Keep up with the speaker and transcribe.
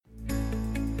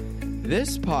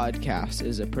This podcast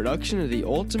is a production of the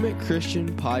Ultimate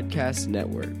Christian Podcast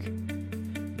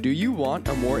Network. Do you want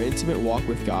a more intimate walk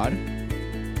with God?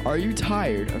 Are you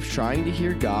tired of trying to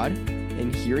hear God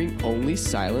and hearing only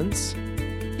silence?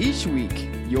 Each week,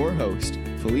 your host,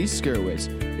 Felice Skirwitz,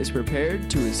 is prepared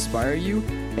to inspire you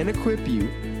and equip you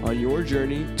on your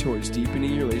journey towards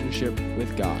deepening your relationship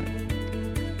with God.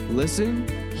 Listen,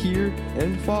 hear,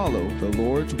 and follow the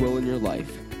Lord's will in your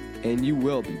life, and you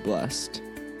will be blessed.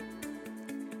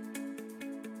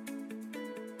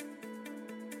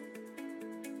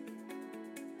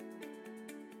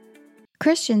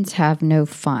 Christians have no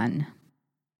fun.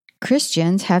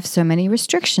 Christians have so many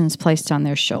restrictions placed on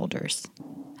their shoulders.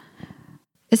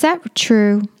 Is that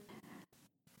true?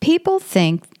 People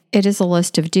think it is a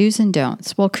list of do's and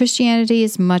don'ts. Well, Christianity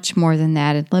is much more than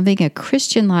that, and living a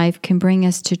Christian life can bring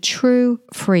us to true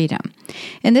freedom.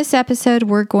 In this episode,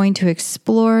 we're going to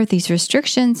explore these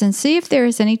restrictions and see if there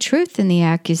is any truth in the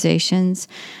accusations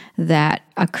that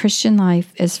a Christian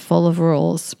life is full of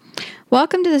rules.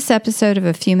 Welcome to this episode of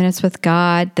A Few Minutes with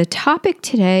God. The topic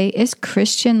today is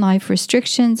Christian life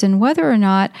restrictions and whether or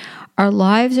not our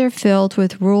lives are filled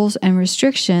with rules and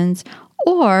restrictions,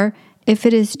 or if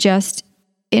it is just,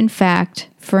 in fact,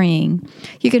 freeing.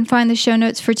 You can find the show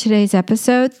notes for today's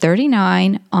episode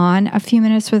 39 on A Few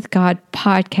Minutes with God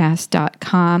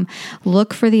podcast.com.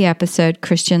 Look for the episode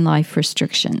Christian Life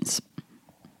Restrictions.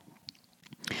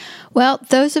 Well,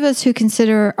 those of us who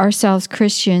consider ourselves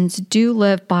Christians do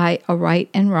live by a right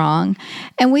and wrong,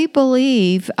 and we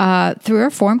believe through our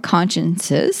formed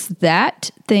consciences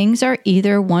that things are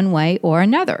either one way or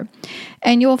another.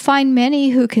 And you'll find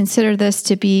many who consider this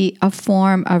to be a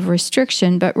form of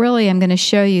restriction, but really I'm going to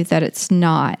show you that it's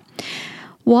not.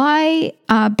 Why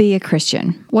be a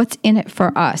Christian? What's in it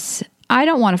for us? I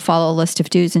don't want to follow a list of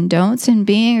do's and don'ts, and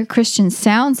being a Christian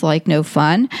sounds like no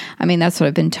fun. I mean, that's what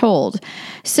I've been told.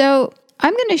 So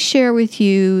I'm going to share with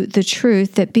you the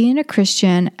truth that being a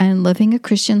Christian and living a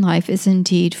Christian life is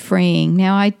indeed freeing.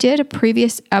 Now, I did a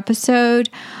previous episode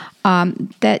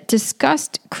that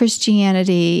discussed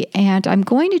Christianity, and I'm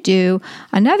going to do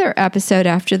another episode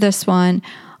after this one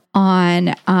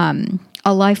on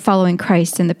a life following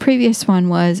Christ, and the previous one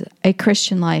was a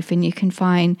Christian life, and you can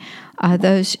find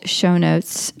those show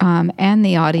notes and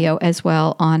the audio as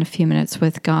well on A Few Minutes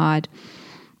with God.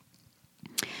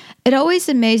 It always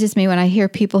amazes me when I hear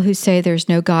people who say there's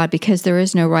no God because there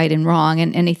is no right and wrong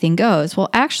and anything goes.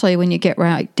 Well, actually, when you get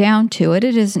right down to it,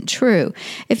 it isn't true.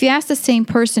 If you ask the same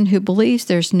person who believes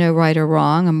there's no right or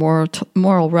wrong, a moral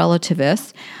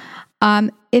relativist,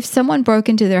 if someone broke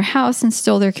into their house and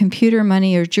stole their computer,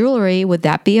 money, or jewelry, would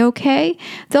that be okay?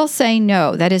 They'll say,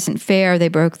 no, that isn't fair. They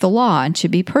broke the law and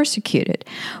should be persecuted.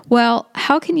 Well,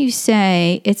 how can you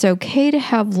say it's okay to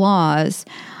have laws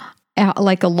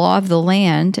like a law of the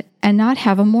land and not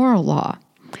have a moral law?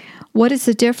 What is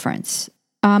the difference?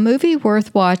 A movie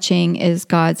worth watching is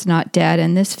God's Not Dead.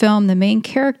 In this film, the main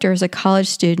character is a college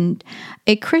student,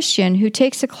 a Christian who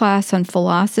takes a class on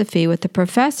philosophy with a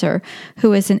professor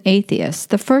who is an atheist.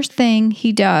 The first thing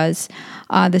he does,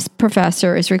 this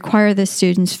professor, is require the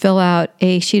students fill out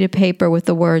a sheet of paper with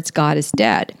the words, God is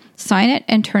dead. Sign it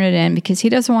and turn it in because he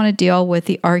doesn't want to deal with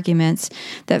the arguments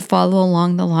that follow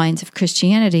along the lines of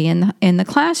Christianity in the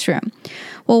classroom.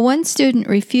 Well, one student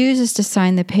refuses to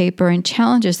sign the paper and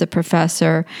challenges the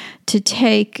professor to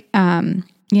take a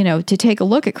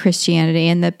look at Christianity.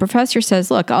 And the professor says,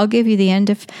 look, I'll give you the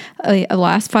end of the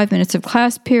last 5 minutes of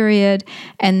class period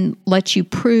and let you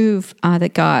prove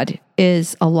that God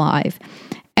is alive.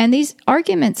 And these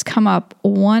arguments come up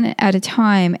one at a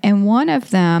time, and one of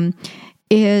them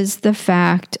is the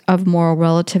fact of moral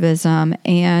relativism.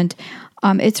 And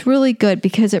it's really good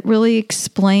because it really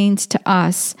explains to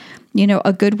us,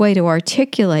 a good way to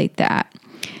articulate that.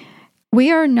 We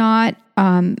are not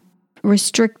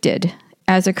restricted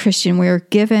as a Christian. We are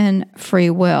given free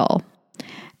will.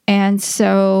 And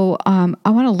so I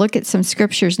want to look at some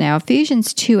scriptures now.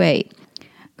 Ephesians 2:8.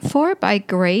 For by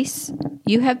grace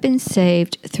you have been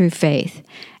saved through faith,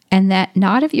 and that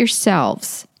not of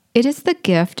yourselves. It is the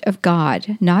gift of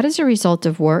God, not as a result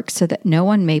of works, so that no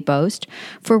one may boast.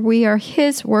 For we are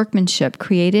his workmanship,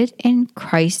 created in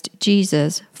Christ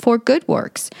Jesus for good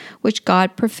works, which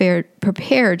God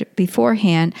prepared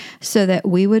beforehand so that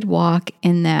we would walk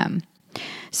in them.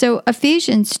 So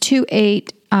Ephesians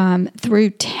 2:8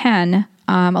 through 10,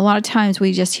 a lot of times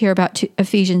we just hear about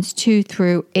Ephesians 2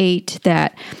 through 8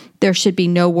 that there should be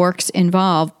no works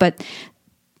involved, but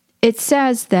it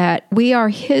says that we are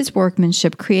his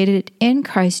workmanship created in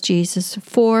Christ Jesus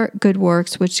for good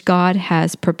works, which God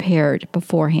has prepared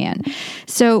beforehand.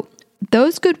 So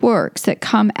those good works that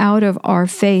come out of our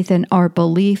faith and our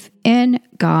belief in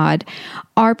God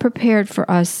are prepared for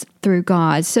us through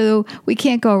God. So we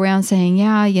can't go around saying,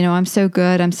 yeah, I'm so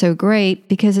good, I'm so great,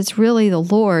 because it's really the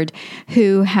Lord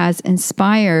who has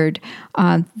inspired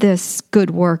this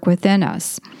good work within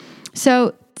us.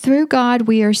 So through God,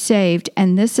 we are saved,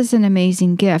 and this is an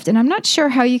amazing gift. And I'm not sure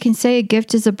how you can say a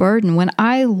gift is a burden. When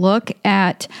I look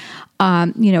at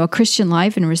a Christian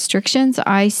life and restrictions,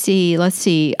 I see,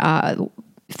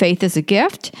 faith is a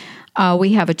gift.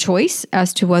 We have a choice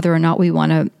as to whether or not we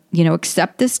want to,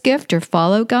 accept this gift or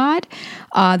follow God.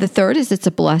 The third is it's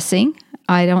a blessing.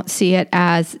 I don't see it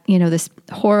as, this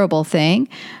horrible thing.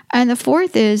 And the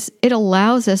fourth is it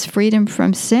allows us freedom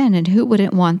from sin, and who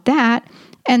wouldn't want that?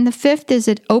 And the fifth is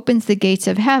it opens the gates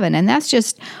of heaven. And that's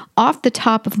just off the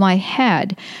top of my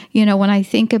head, when I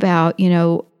think about,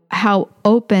 how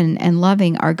open and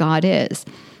loving our God is.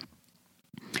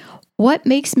 What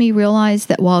makes me realize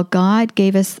that while God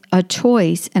gave us a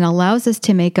choice and allows us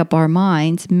to make up our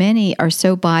minds, many are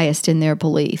so biased in their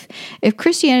belief. If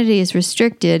Christianity is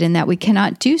restricted in that we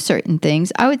cannot do certain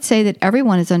things, I would say that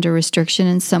everyone is under restriction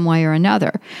in some way or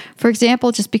another. For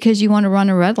example, just because you want to run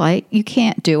a red light, you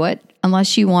can't do it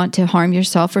unless you want to harm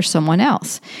yourself or someone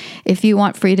else. If you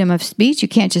want freedom of speech, you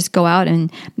can't just go out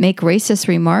and make racist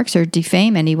remarks or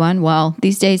defame anyone. Well,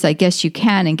 these days I guess you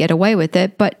can and get away with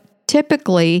it, but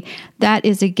typically that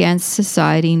is against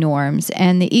society norms.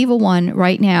 And the evil one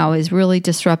right now is really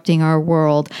disrupting our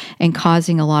world and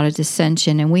causing a lot of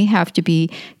dissension, and we have to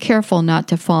be careful not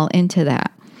to fall into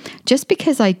that. Just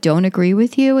because I don't agree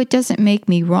with you, it doesn't make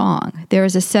me wrong. There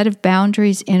is a set of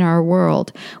boundaries in our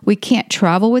world. We can't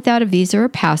travel without a visa or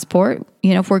passport.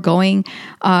 If we're going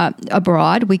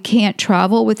abroad, we can't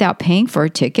travel without paying for a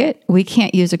ticket. We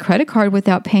can't use a credit card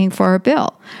without paying for our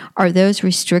bill. Are those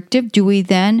restrictive? Do we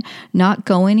then not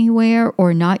go anywhere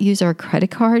or not use our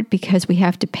credit card because we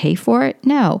have to pay for it?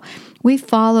 No. We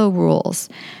follow rules,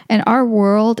 and our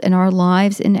world and our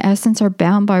lives, in essence, are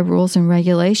bound by rules and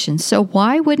regulations. So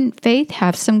why wouldn't faith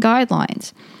have some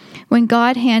guidelines? When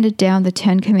God handed down the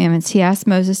 10 Commandments, he asked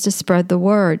Moses to spread the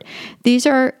word. These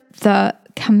are the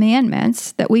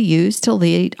commandments that we use to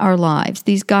lead our lives.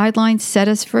 These guidelines set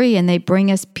us free, and they bring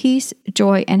us peace,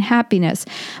 joy, and happiness.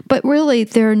 But really,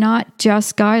 they're not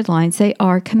just guidelines. They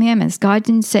are commandments. God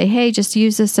didn't say, hey, just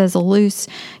use this as a loose,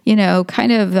 10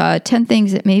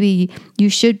 things that maybe you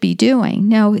should be doing.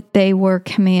 No, they were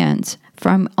commands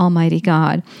from Almighty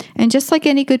God. And just like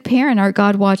any good parent, our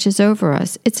God watches over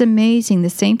us. It's amazing.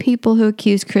 The same people who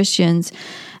accuse Christians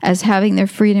as having their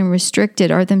freedom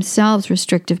restricted are themselves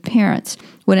restrictive parents.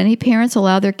 Would any parents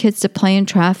allow their kids to play in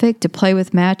traffic, to play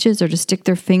with matches, or to stick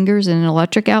their fingers in an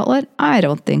electric outlet? I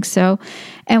don't think so.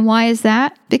 And why is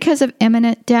that? Because of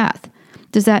imminent death.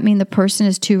 Does that mean the person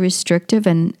is too restrictive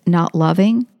and not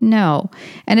loving? No.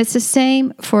 And it's the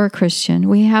same for a Christian.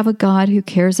 We have a God who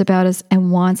cares about us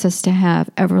and wants us to have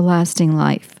everlasting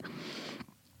life.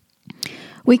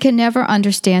 We can never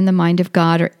understand the mind of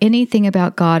God or anything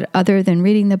about God other than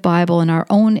reading the Bible and our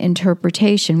own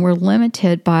interpretation. We're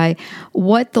limited by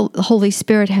what the Holy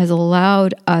Spirit has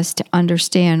allowed us to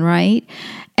understand, right?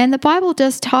 And the Bible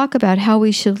does talk about how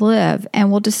we should live,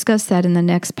 and we'll discuss that in the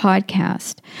next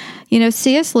podcast.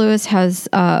 C.S. Lewis has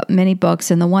many books,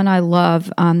 and the one I love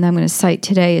that I'm going to cite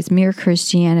today is Mere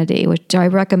Christianity, which I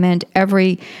recommend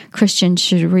every Christian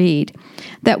should read.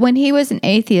 That when he was an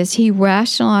atheist, he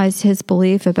rationalized his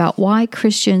belief about why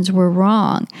Christians were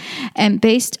wrong, and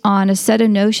based on a set of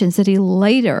notions that he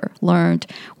later learned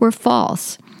were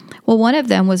false. Well, one of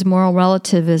them was moral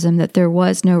relativism, that there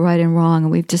was no right and wrong,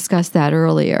 and we've discussed that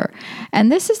earlier.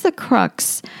 And this is the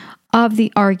crux of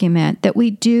the argument, that we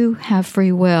do have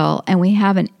free will and we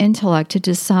have an intellect to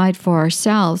decide for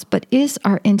ourselves, but is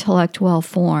our intellect well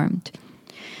formed?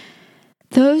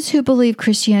 Those who believe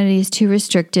Christianity is too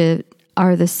restrictive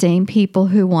are the same people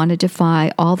who want to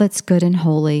defy all that's good and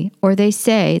holy, or they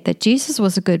say that Jesus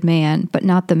was a good man, but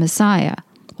not the Messiah.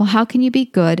 Well, how can you be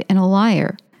good and a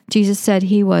liar? Jesus said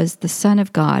he was the Son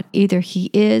of God. Either he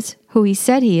is who he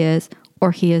said he is,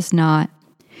 or he is not.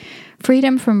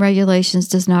 Freedom from regulations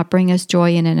does not bring us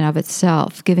joy in and of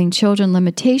itself. Giving children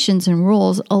limitations and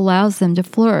rules allows them to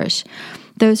flourish.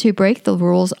 Those who break the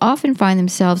rules often find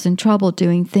themselves in trouble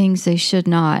doing things they should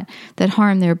not, that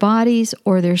harm their bodies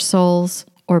or their souls,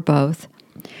 or both.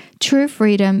 True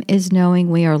freedom is knowing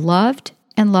we are loved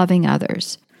and loving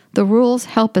others. The rules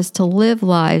help us to live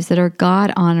lives that are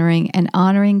God-honoring and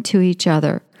honoring to each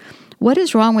other. What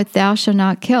is wrong with thou shalt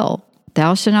not kill?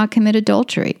 Thou shalt not commit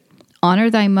adultery. Honor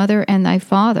thy mother and thy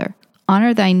father.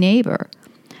 Honor thy neighbor.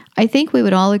 I think we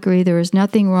would all agree there is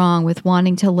nothing wrong with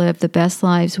wanting to live the best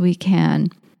lives we can.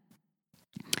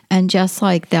 And just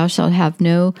like thou shalt have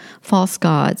no false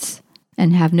gods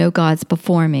and have no gods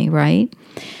before me, right?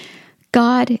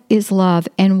 God is love,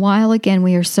 and while again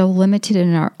we are so limited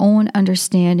in our own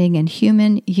understanding and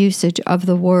human usage of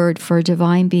the word for a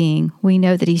divine being, we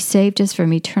know that he saved us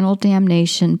from eternal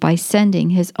damnation by sending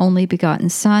his only begotten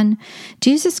Son,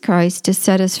 Jesus Christ, to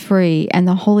set us free, and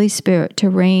the Holy Spirit to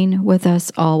reign with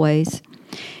us always.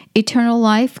 Eternal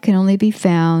life can only be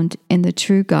found in the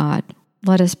true God.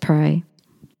 Let us pray.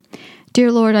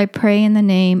 Dear Lord, I pray in the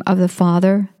name of the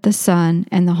Father, the Son,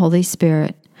 and the Holy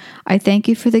Spirit. I thank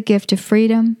you for the gift of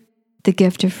freedom, the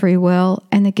gift of free will,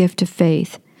 and the gift of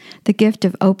faith, the gift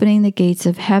of opening the gates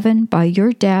of heaven by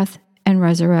your death and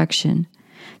resurrection.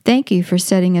 Thank you for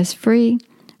setting us free,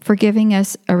 for giving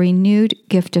us a renewed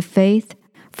gift of faith,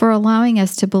 for allowing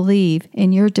us to believe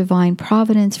in your divine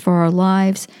providence for our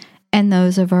lives and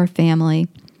those of our family.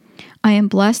 I am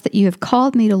blessed that you have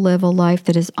called me to live a life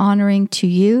that is honoring to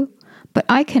you, but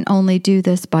I can only do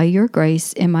this by your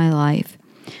grace in my life.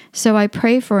 So I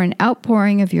pray for an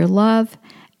outpouring of your love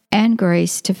and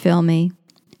grace to fill me.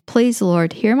 Please,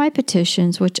 Lord, hear my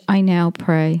petitions, which I now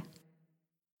pray.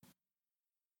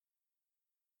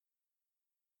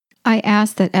 I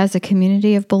ask that as a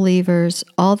community of believers,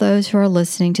 all those who are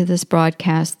listening to this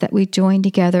broadcast, that we join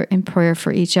together in prayer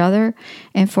for each other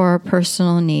and for our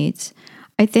personal needs.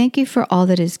 I thank you for all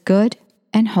that is good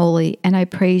and holy, and I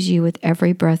praise you with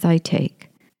every breath I take.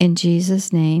 In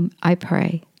Jesus' name I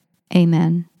pray.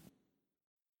 Amen.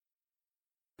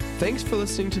 Thanks for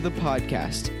listening to the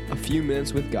podcast, A Few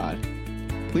Minutes with God.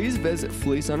 Please visit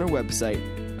Felice on our website,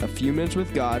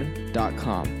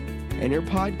 afewminuteswithgod.com, and your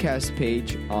podcast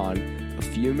page on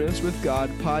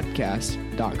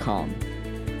afewminuteswithgodpodcast.com.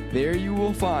 There you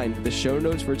will find the show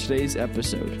notes for today's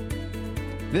episode.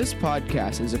 This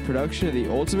podcast is a production of the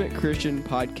Ultimate Christian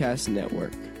Podcast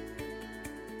Network.